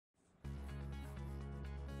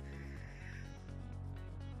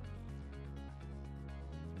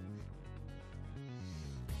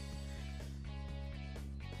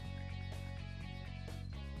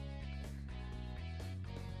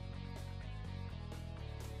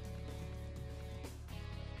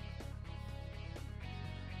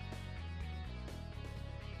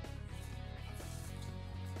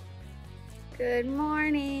Good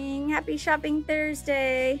morning. Happy Shopping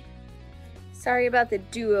Thursday. Sorry about the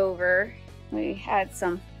do-over. We had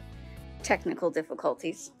some technical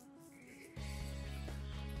difficulties.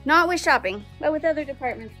 Not with shopping, but with other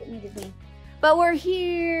departments that needed me. But we're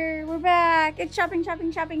here. We're back. It's shopping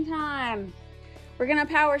time. We're gonna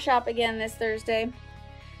power shop again this Thursday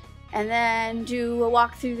and then do a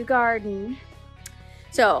walk through the garden.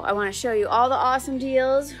 So I want to show you all the awesome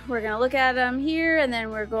deals. We're going to look at them here, and then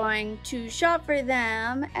we're going to shop for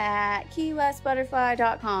them at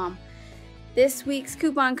keywestbutterfly.com. This week's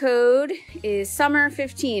coupon code is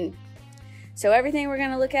summer15. So everything we're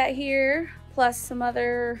going to look at here, plus some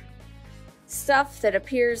other stuff that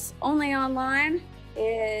appears only online,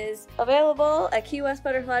 is available at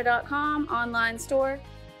keywestbutterfly.com online store,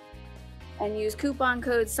 and use coupon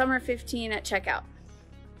code summer15 at checkout.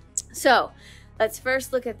 So let's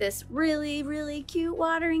first look at this really cute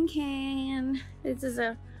watering can. This is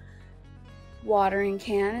a watering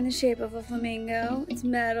can in the shape of a flamingo. It's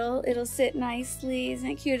metal. It'll sit nicely. Isn't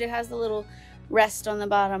it cute? It has the little rest on the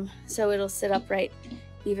bottom, so it'll sit upright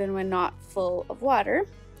even when not full of water.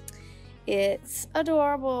 It's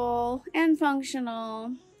adorable and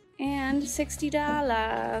functional and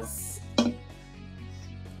 $60.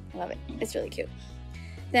 Love it. It's really cute.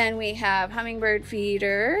 Then we have hummingbird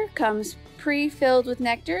feeder. Comes pre-filled with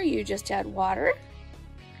nectar. You just add water.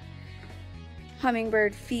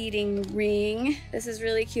 Hummingbird feeding ring. This is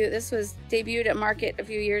really cute. This was debuted at Market a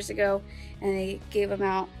few years ago, and they gave them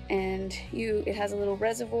out. And it has a little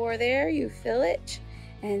reservoir there. You fill it,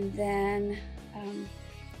 and then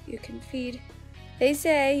you can feed. They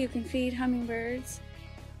say you can feed hummingbirds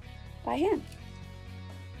by hand,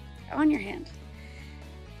 on your hand.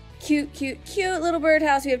 Cute little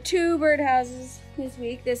birdhouse. We have 2 birdhouses this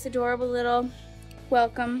week. This adorable little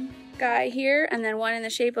welcome guy here, and then one in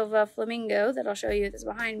the shape of a flamingo that I'll show you that's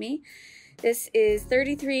behind me. This is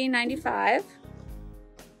 $33.95.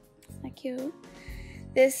 Isn't that cute?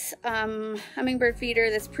 This hummingbird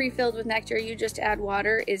feeder that's pre-filled with nectar, you just add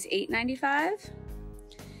water, is $8.95.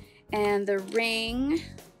 And the ring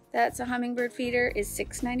that's a hummingbird feeder is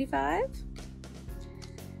 $6.95.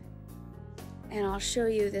 And I'll show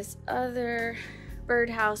you this other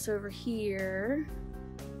birdhouse over here.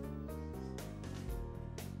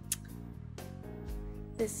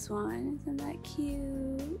 This one, isn't that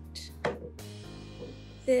cute?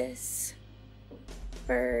 This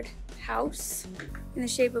bird house in the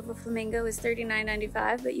shape of a flamingo is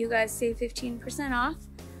 $39.95, but you guys save 15% off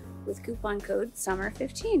with coupon code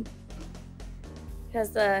SUMMER15. It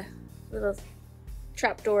has the little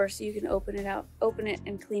trap door so you can open it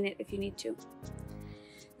and clean it if you need to.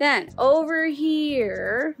 Then over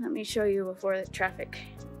here, let me show you before the traffic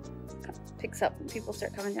picks up and people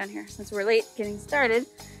start coming down here. Since we're late getting started,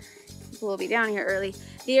 people will be down here early.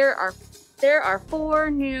 There are 4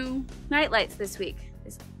 new night lights this week.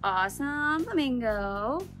 This awesome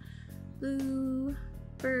flamingo, blue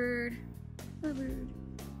bird,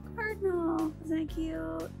 cardinal. Isn't that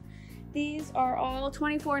cute? These are all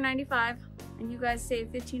 $24.95, and you guys save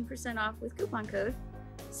 15% off with coupon code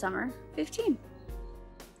SUMMER15.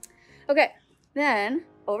 Okay, then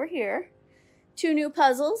over here, 2 new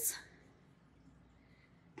puzzles.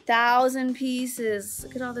 1,000 pieces.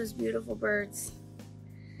 Look at all those beautiful birds.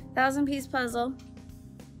 1,000-piece puzzle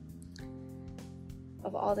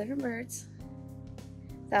of all different birds.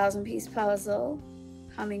 1,000-piece puzzle,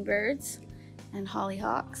 hummingbirds and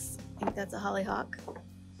hollyhocks. I think that's a hollyhock.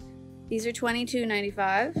 These are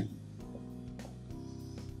 $22.95.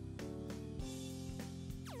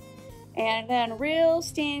 And then real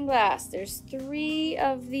stained glass. There's 3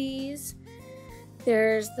 of these.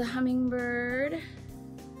 There's the hummingbird,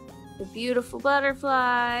 the beautiful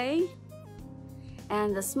butterfly,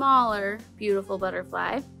 and the smaller beautiful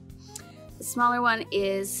butterfly. The smaller one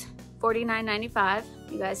is $49.95.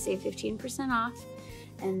 You guys save 15% off.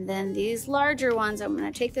 And then these larger ones, I'm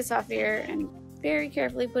going to take this off here and very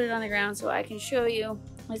carefully put it on the ground so I can show you.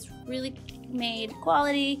 It's really made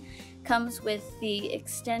quality. Comes with the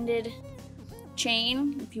extended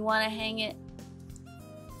chain. If you want to hang it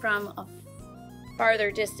from a farther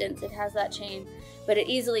distance, it has that chain, but it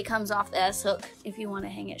easily comes off the S hook if you want to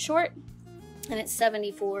hang it short, and it's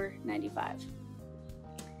 $74.95.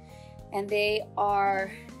 And they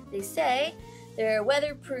say they're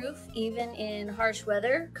weatherproof even in harsh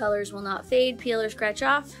weather. Colors will not fade, peel, or scratch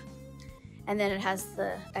off. And then it has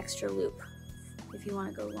the extra loop if you want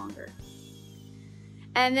to go longer.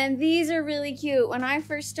 And then these are really cute. When I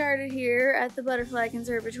first started here at the Butterfly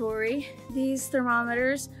Conservatory, these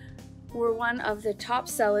thermometers were one of the top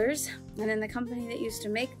sellers, and then the company that used to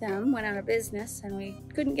make them went out of business and we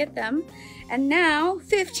couldn't get them. And now,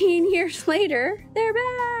 15 years later, they're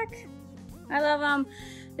back. I love them.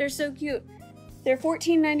 They're so cute. They're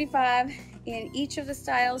 $14.95 in each of the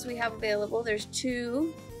styles we have available. There's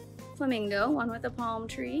 2 flamingo, one with a palm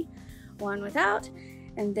tree, one without.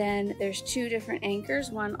 And then there's 2 different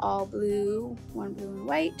anchors, one all blue, one blue and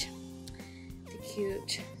white. The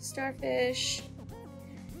cute starfish.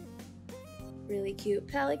 Really cute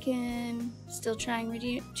pelican. Still trying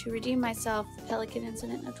to redeem myself. The pelican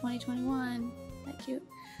incident of 2021. That cute.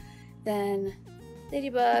 Then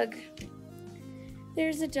ladybug.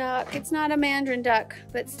 There's a duck. It's not a mandarin duck,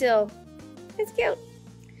 but still, it's cute.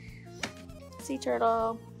 Sea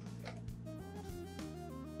turtle.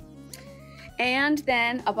 And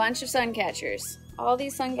then a bunch of sun catchers. All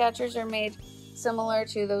these sun catchers are made similar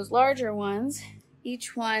to those larger ones.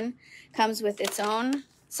 Each one comes with its own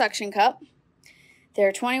suction cup.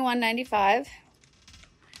 They're $21.95.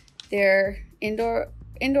 They're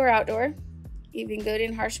indoor-outdoor, even good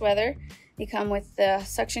in harsh weather. They come with the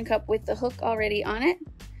suction cup with the hook already on it.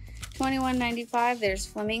 $21.95. There's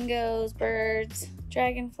flamingos, birds,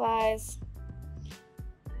 dragonflies.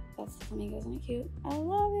 That's the flamingos, isn't it cute? I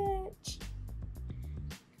love it.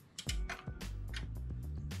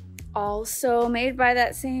 Also made by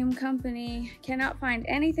that same company. Cannot find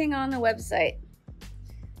anything on the website.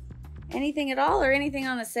 Anything at all or anything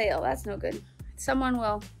on the sale. That's no good. Someone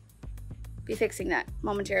will be fixing that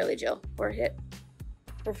momentarily, Jill, or hit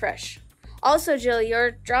refresh. Also, Jill,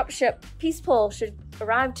 your dropship peace pole should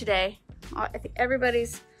arrive today. I think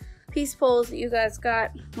everybody's peace poles that you guys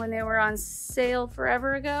got when they were on sale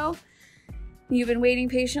forever ago, you've been waiting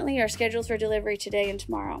patiently, are scheduled for delivery today and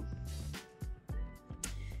tomorrow.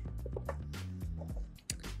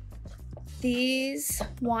 These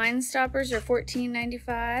wine stoppers are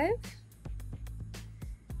 $14.95.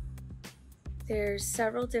 There's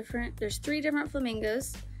 3 different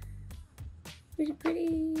flamingos.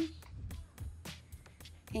 Pretty.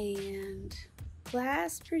 And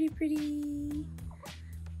glass, pretty.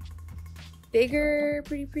 Bigger,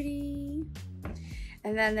 pretty.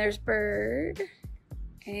 And then there's bird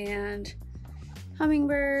and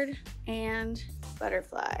hummingbird and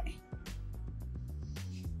butterfly.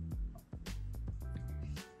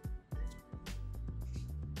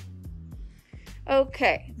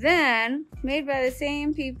 Okay, then made by the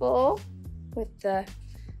same people with the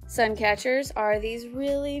sun catchers are these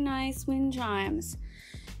really nice wind chimes.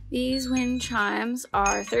 These wind chimes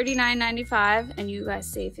are $39.95 and you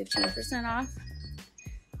guys save 15% off.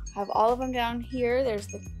 I have all of them down here. There's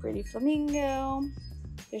the pretty flamingo.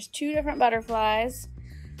 There's 2 different butterflies.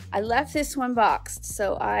 I left this one boxed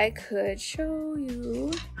so I could show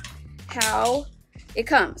you how it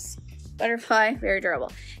comes. Butterfly, very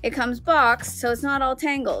durable. It comes boxed, so it's not all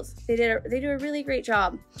tangled. They do a really great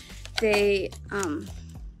job. They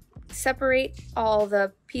separate all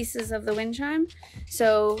the pieces of the wind chime,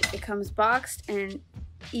 so it comes boxed and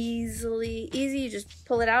easy. You just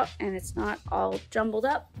pull it out, and it's not all jumbled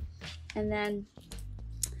up. And then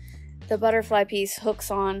the butterfly piece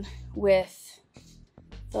hooks on with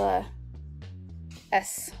the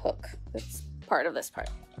S hook that's part of this part.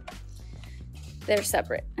 They're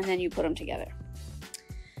separate, and then you put them together.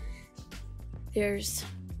 There's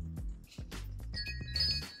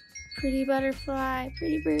pretty butterfly,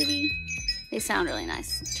 pretty birdie. They sound really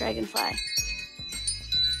nice. Dragonfly.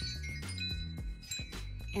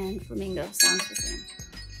 And flamingo sounds the same.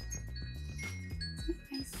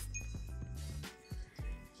 Nice.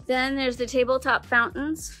 Then there's the tabletop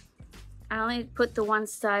fountains. I only put the one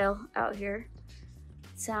style out here.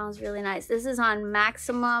 It sounds really nice. This is on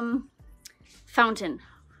maximum fountain.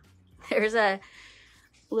 There's a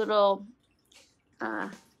little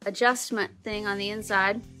adjustment thing on the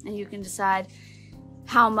inside, and you can decide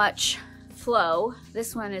how much flow.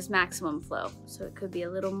 This one is maximum flow, so it could be a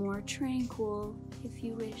little more tranquil if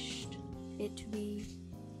you wished it to be.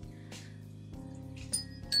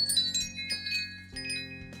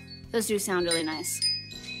 Those do sound really nice.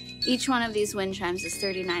 Each one of these wind chimes is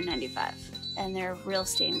 $39.95, and they're real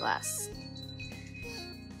stained glass.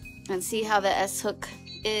 And see how the S hook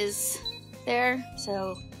is there?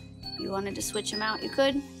 So if you wanted to switch them out, you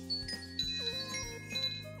could.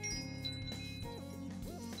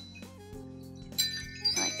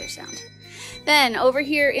 I like their sound. Then over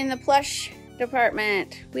here in the plush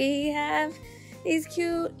department, we have these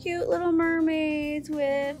cute little mermaids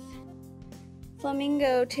with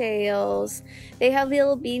flamingo tails. They have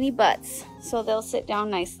little beanie butts, so they'll sit down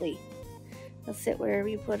nicely. They'll sit wherever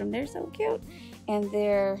you put them. They're so cute. And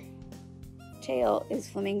their tail is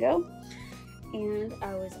flamingo. And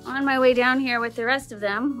I was on my way down here with the rest of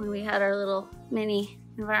them when we had our little mini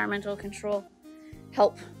environmental control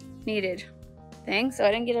help needed thing. So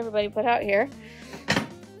I didn't get everybody put out here.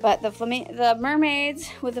 But the mermaids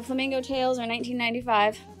with the flamingo tails are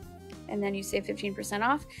 $19.95, and then you save 15%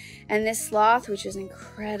 off. And this sloth, which is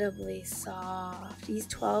incredibly soft, he's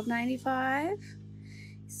 $12.95.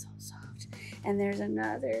 He's so soft. And there's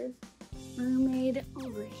another mermaid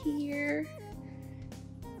over here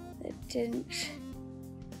that didn't.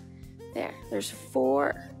 There's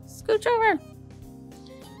 4. Scooch over,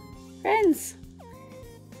 friends.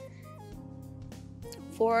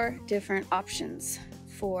 4 different options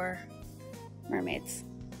for mermaids.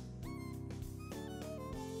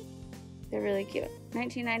 They're really cute.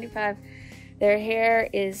 $19.95. Their hair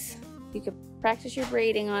is, you could practice your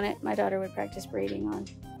braiding on it. My daughter would practice braiding on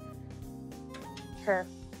her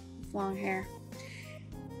with long hair.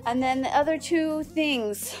 And then the other 2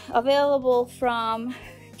 things available from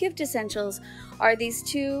Gift Essentials are these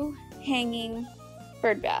 2 hanging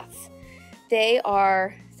bird baths. They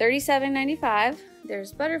are $37.95.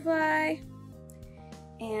 There's butterfly,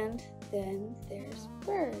 and then there's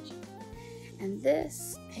bird. And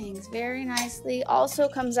this hangs very nicely. Also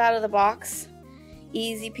comes out of the box,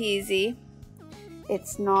 easy peasy.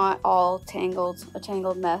 It's not all a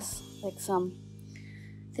tangled mess like some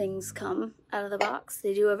things come out of the box.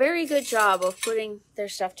 They do a very good job of putting their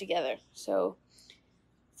stuff together, so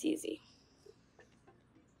it's easy.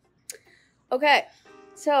 Okay,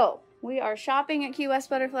 so we are shopping at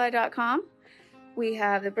keywestbutterfly.com. We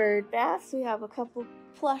have the bird baths. We have a couple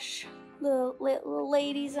plush little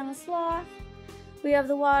ladies and a sloth. We have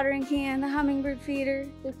the watering can, the hummingbird feeder,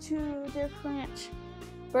 the 2 different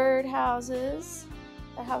bird houses,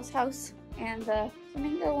 the house, and the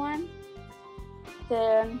flamingo one.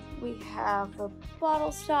 Then we have the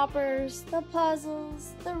bottle stoppers, the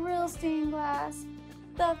puzzles, the real stained glass,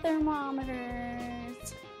 the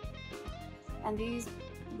thermometers, and these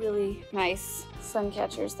really nice sun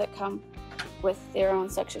catchers that come with their own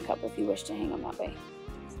suction cup if you wish to hang them that way.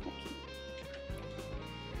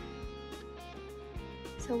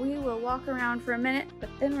 So we will walk around for a minute, but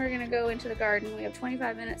then we're gonna go into the garden. We have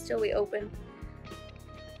 25 minutes till we open.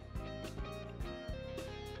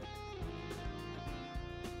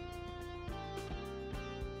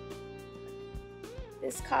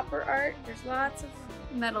 This copper art, there's lots of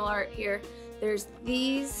metal art here. There's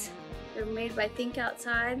these, they're made by Think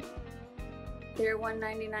Outside. They're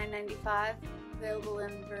 $199.95, available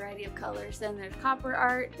in a variety of colors. Then there's copper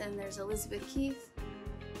art, then there's Elizabeth Keith.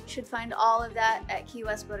 You should find all of that at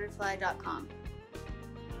keywestbutterfly.com.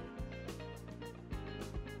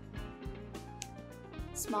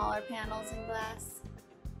 Smaller panels in glass.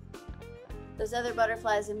 Those other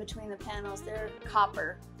butterflies in between the panels, they're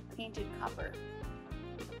copper, painted copper.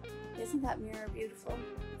 Isn't that mirror beautiful?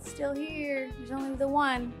 It's still here. There's only the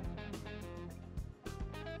one.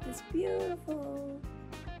 It's beautiful.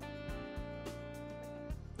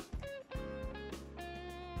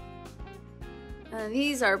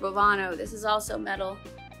 These are Bovano. This is also metal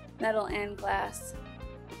and glass.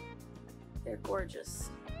 They're gorgeous.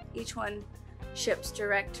 Each one ships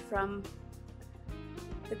direct from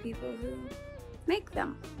the people who make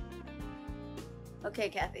them. Okay,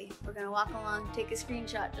 Kathy, we're gonna walk along, take a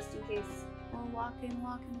screenshot just in case. We're walking.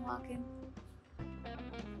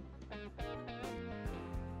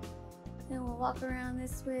 Then we'll walk around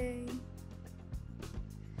this way.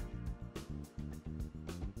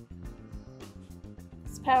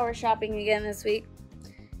 It's power shopping again this week.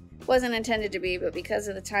 Wasn't intended to be, but because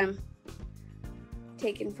of the time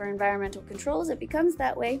taken for environmental controls, it becomes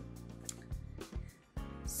that way.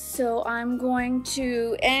 So I'm going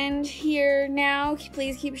to end here now.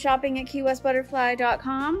 Please keep shopping at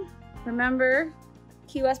keywestbutterfly.com. Remember,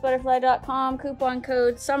 keywestbutterfly.com, coupon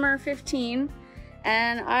code SUMMER15.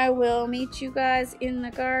 And I will meet you guys in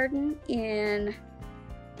the garden in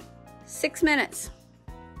 6 minutes.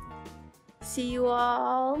 See you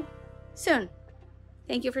all soon.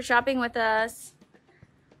 Thank you for shopping with us.